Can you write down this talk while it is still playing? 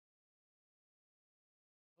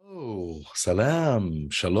Salam,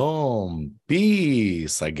 shalom,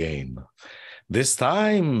 peace again. This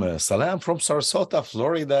time, salam from Sarasota,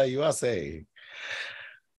 Florida, USA.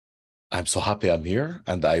 I'm so happy I'm here,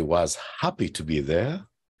 and I was happy to be there.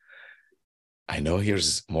 I know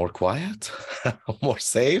here's more quiet, more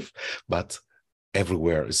safe, but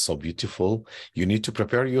everywhere is so beautiful. You need to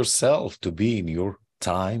prepare yourself to be in your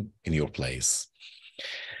time, in your place.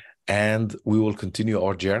 And we will continue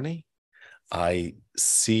our journey. I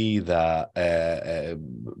see the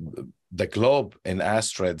globe in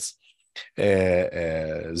Astrid's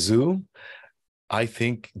Zoom. I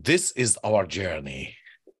think this is our journey.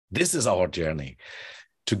 This is our journey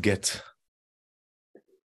to get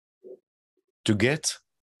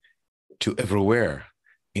to everywhere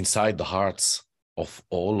inside the hearts of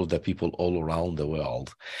all of the people all around the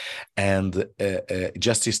world. And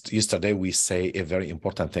just yesterday, we say a very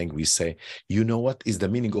important thing. We say, you know what is the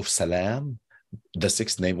meaning of salam, the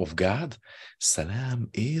sixth name of God? Salam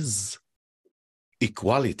is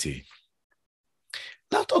equality.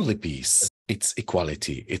 Not only peace, it's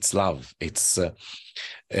equality, it's love, it's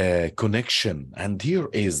connection. And here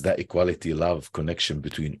is the equality, love, connection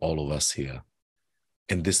between all of us here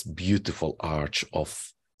in this beautiful arch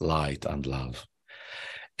of light and love.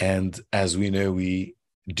 And as we know, we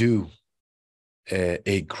do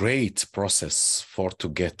a great process to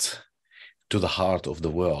get to the heart of the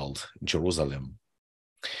world, Jerusalem,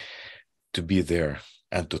 to be there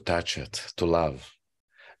and to touch it, to love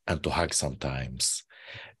and to hug sometimes,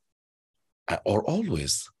 or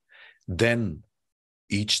always. Then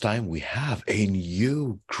each time we have a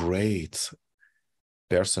new great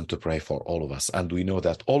person to pray for all of us. And we know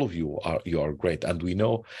that all of you are great. And we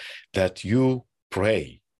know that you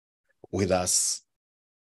pray with us.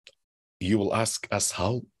 You will ask us,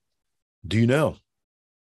 how do you know?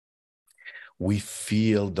 We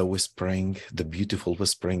feel the whispering, the beautiful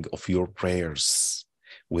whispering of your prayers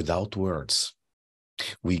without words.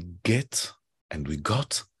 We get and we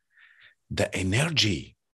got the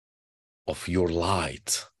energy of your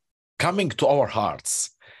light coming to our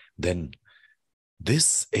hearts. Then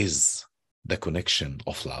this is the connection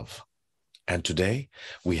of love. And today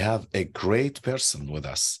we have a great person with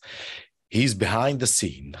us. He's behind the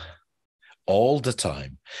scene all the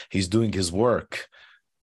time. He's doing his work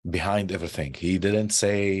behind everything. He didn't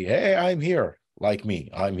say, hey, I'm here, like me.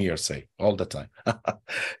 I'm here, say, all the time.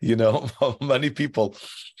 You know, many people,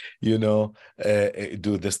 you know,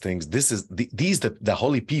 do these things. These the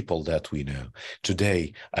holy people that we know.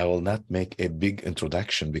 Today, I will not make a big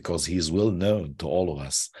introduction because he's well known to all of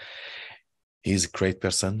us. He's a great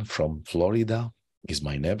person from Florida. He's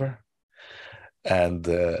my neighbor. And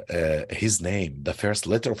his name, the first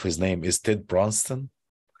letter of his name is Ted Brownstein.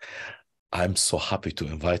 I'm so happy to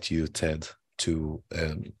invite you, Ted, to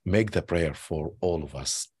make the prayer for all of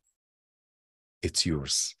us. It's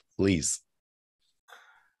yours, please.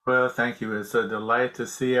 Well, thank you. It's a delight to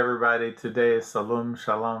see everybody today. Salam,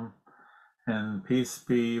 shalom, and peace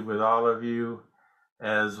be with all of you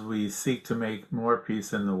as we seek to make more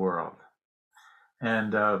peace in the world.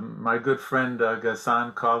 And my good friend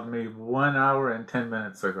Ghassan called me 1 hour and 10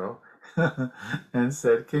 minutes ago and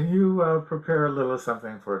said, can you prepare a little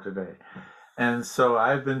something for today? And so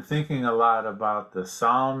I've been thinking a lot about the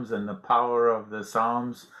Psalms and the power of the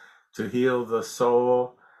Psalms to heal the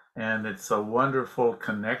soul. And it's a wonderful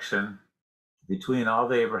connection between all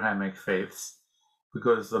the Abrahamic faiths,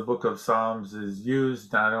 because the book of Psalms is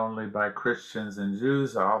used not only by Christians and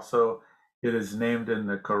Jews, also it is named in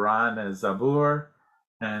the Quran as Zabur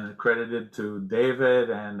and credited to David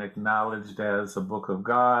and acknowledged as a book of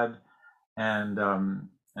God. And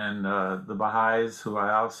the Baha'is, who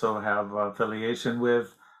I also have affiliation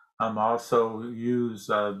with, also use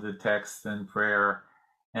the text in prayer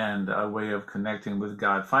and a way of connecting with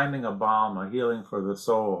God, finding a balm, a healing for the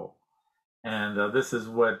soul. And this is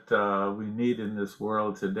what we need in this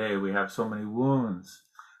world today. We have so many wounds.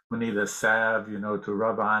 We need a salve, you know, to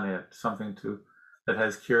rub on it, something that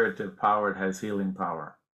has curative power, it has healing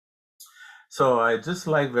power. So I just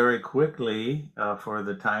like very quickly, for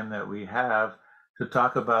the time that we have, to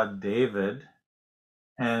talk about David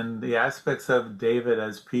and the aspects of David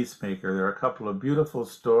as peacemaker. There are a couple of beautiful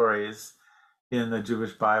stories in the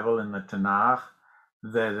Jewish Bible, in the Tanakh,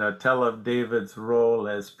 that tell of David's role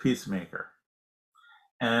as peacemaker.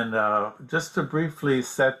 And just to briefly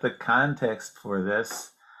set the context for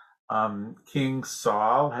this, King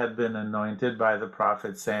Saul had been anointed by the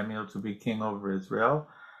prophet Samuel to be king over Israel,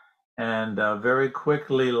 and very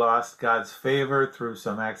quickly lost God's favor through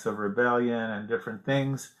some acts of rebellion and different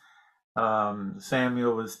things.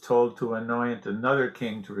 Samuel was told to anoint another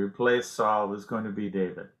king to replace Saul, was going to be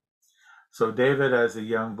David. So David, as a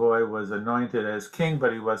young boy, was anointed as king,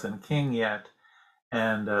 but he wasn't king yet.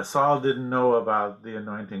 And Saul didn't know about the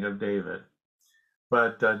anointing of David.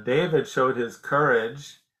 But David showed his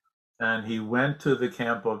courage, and he went to the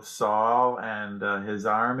camp of Saul and his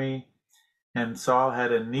army. And Saul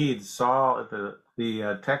had a need. Saul,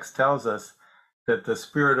 the text tells us that the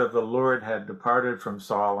Spirit of the Lord had departed from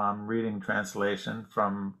Saul. I'm reading translation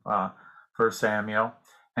from 1 Samuel.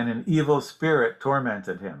 And an evil spirit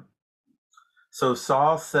tormented him. So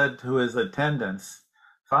Saul said to his attendants,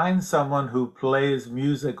 "Find someone who plays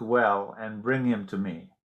music well and bring him to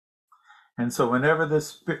me." And so whenever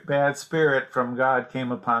this bad spirit from God came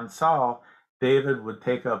upon Saul, David would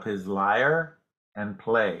take up his lyre and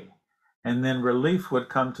play. And then relief would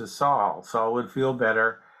come to Saul. Saul would feel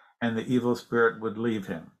better, and the evil spirit would leave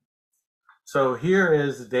him. So here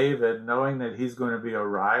is David, knowing that he's going to be a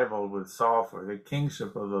rival with Saul for the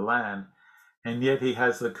kingship of the land, and yet he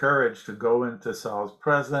has the courage to go into Saul's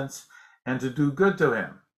presence and to do good to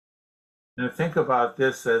him. And think about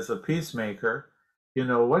this as a peacemaker.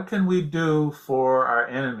 What can we do for our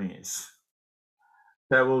enemies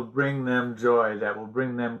that will bring them joy, that will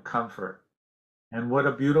bring them comfort? And what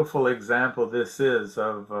a beautiful example this is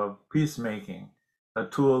of peacemaking, a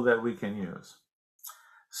tool that we can use.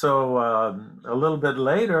 So a little bit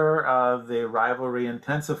later, the rivalry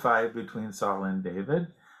intensified between Saul and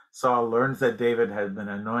David. Saul learns that David had been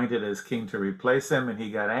anointed as king to replace him, and he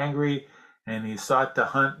got angry, and he sought to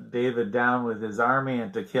hunt David down with his army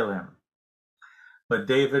and to kill him. But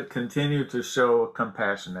David continued to show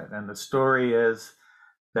compassionate, and the story is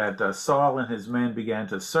that Saul and his men began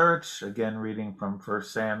to search, again reading from 1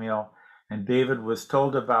 Samuel, and David was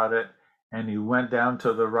told about it, and he went down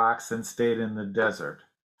to the rocks and stayed in the desert.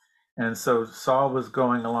 And so Saul was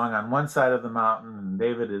going along on one side of the mountain, and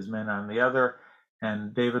David, his men, on the other,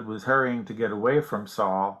 and David was hurrying to get away from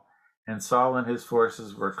Saul, and Saul and his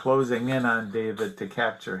forces were closing in on David to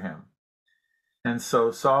capture him. And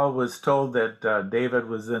so Saul was told that David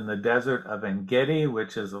was in the desert of En-Gedi,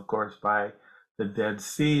 which is, of course, by the Dead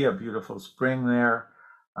Sea, a beautiful spring there,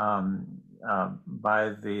 by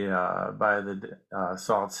the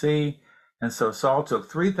Salt Sea. And so Saul took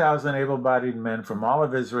 3,000 able-bodied men from all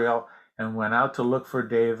of Israel and went out to look for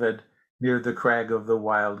David near the crag of the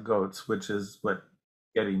wild goats, which is what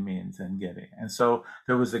Gedi means, En-Gedi. And so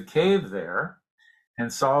there was a cave there,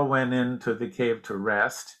 and Saul went into the cave to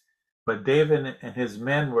rest, but David and his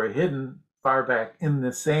men were hidden far back in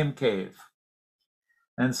the same cave.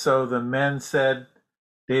 And so the men said,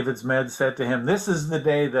 David's men said to him, "This is the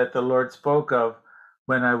day that the Lord spoke of,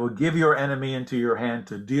 when I will give your enemy into your hand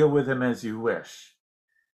to deal with him as you wish."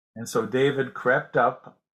 And so David crept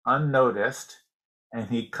up unnoticed, and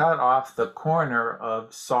he cut off the corner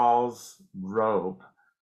of Saul's robe.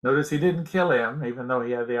 Notice he didn't kill him, even though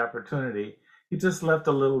he had the opportunity. He just left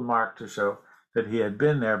a little mark to show that he had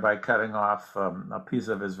been there by cutting off a piece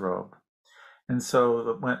of his robe. And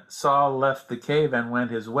so when Saul left the cave and went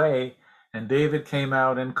his way, and David came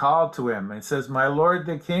out and called to him, and says, "My lord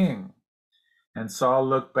the king." And Saul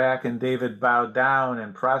looked back, and David bowed down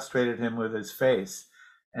and prostrated him with his face.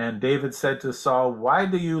 And David said to Saul, "Why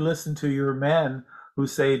do you listen to your men who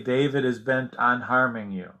say David is bent on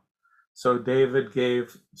harming you?" So David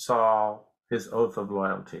gave Saul his oath of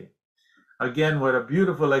loyalty. Again, what a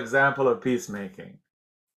beautiful example of peacemaking.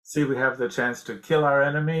 See, we have the chance to kill our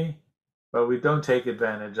enemy, but we don't take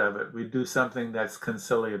advantage of it. We do something that's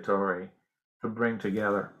conciliatory to bring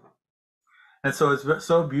together. And so it's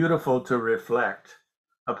so beautiful to reflect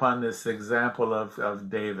upon this example of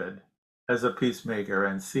David as a peacemaker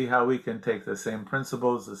and see how we can take the same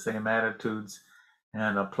principles, the same attitudes,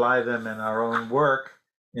 and apply them in our own work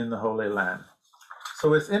in the Holy Land.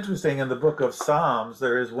 So it's interesting, in the book of Psalms,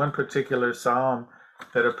 there is one particular psalm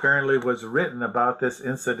that apparently was written about this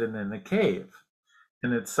incident in the cave.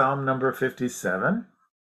 And it's Psalm number 57.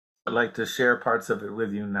 I'd like to share parts of it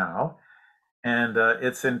with you now. And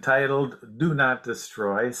it's entitled, "Do Not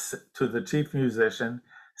Destroy," to the chief musician,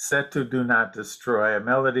 set to "Do Not Destroy," a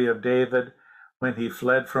melody of David when he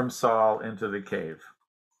fled from Saul into the cave.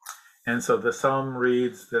 And so the psalm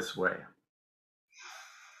reads this way.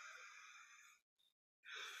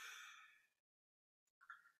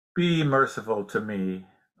 "Be merciful to me,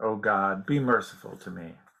 O God, be merciful to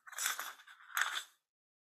me.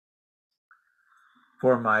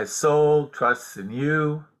 For my soul trusts in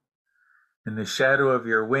you. In the shadow of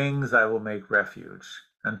your wings I will make refuge,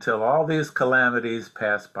 until all these calamities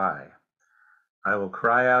pass by. I will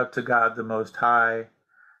cry out to God the Most High,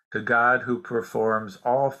 to God who performs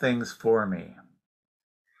all things for me.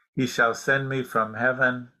 He shall send me from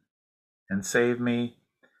heaven and save me.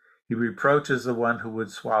 He reproaches the one who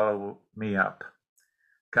would swallow me up.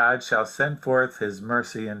 God shall send forth his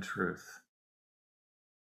mercy and truth.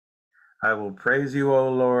 I will praise you, O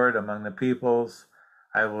Lord, among the peoples.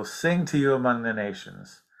 I will sing to you among the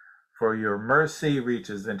nations. For your mercy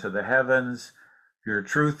reaches into the heavens, your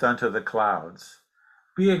truth unto the clouds.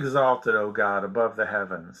 Be exalted, O God, above the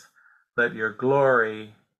heavens. Let your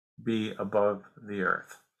glory be above the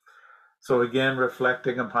earth. So again,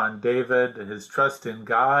 reflecting upon David, his trust in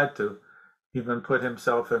God to even put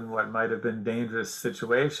himself in what might have been dangerous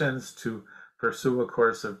situations to pursue a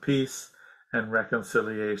course of peace and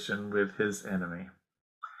reconciliation with his enemy.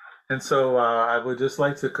 And so I would just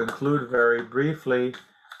like to conclude very briefly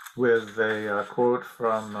with a quote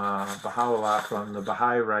from Baha'u'llah from the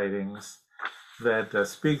Baha'i writings that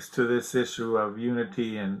speaks to this issue of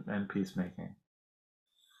unity and peacemaking.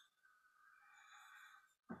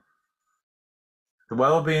 The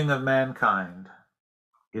well-being of mankind,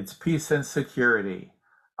 its peace and security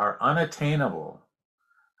are unattainable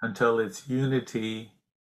until its unity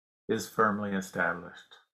is firmly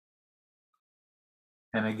established.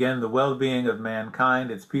 And again, the well-being of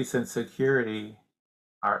mankind, its peace and security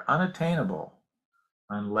are unattainable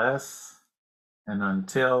unless and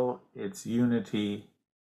until its unity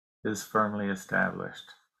is firmly established.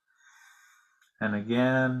 And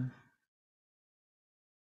again,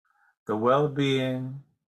 the well-being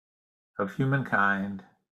of humankind,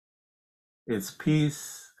 its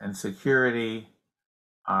peace and security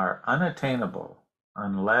are unattainable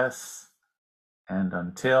unless and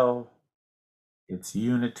until its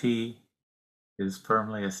unity is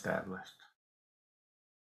firmly established.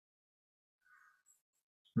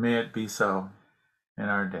 May it be so in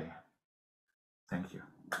our day. Thank you.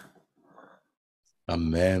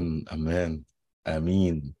 Amen. Amen.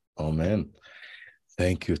 Ameen. Amen.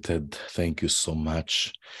 Thank you, Ted. Thank you so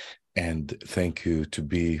much. And thank you to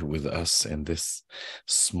be with us in this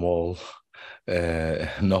small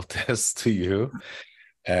notice to you.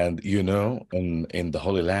 And you know, in the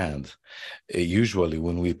Holy Land, usually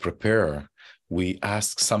when we prepare, we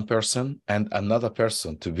ask some person and another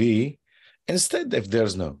person to be, instead, if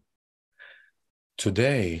there's no.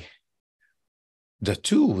 Today, the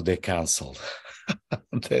two they canceled.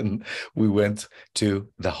 Then we went to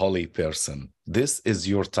the holy person. This is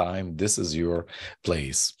your time. This is your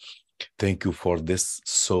place. Thank you for this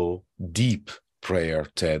so deep prayer,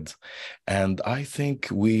 Ted. And I think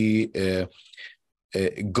we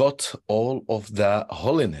got all of the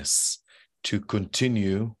holiness to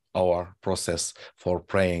continue our process for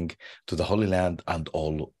praying to the Holy Land and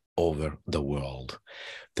all over the world.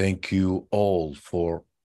 Thank you all for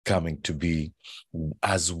coming to be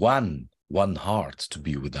as one heart to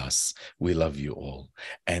be with us. We love you all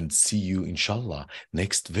and see you, inshallah,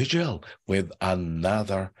 next vigil with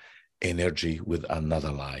another energy, with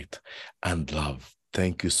another light and love.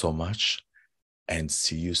 Thank you so much and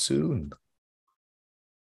see you soon.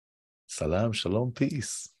 Salam, shalom,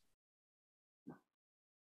 peace.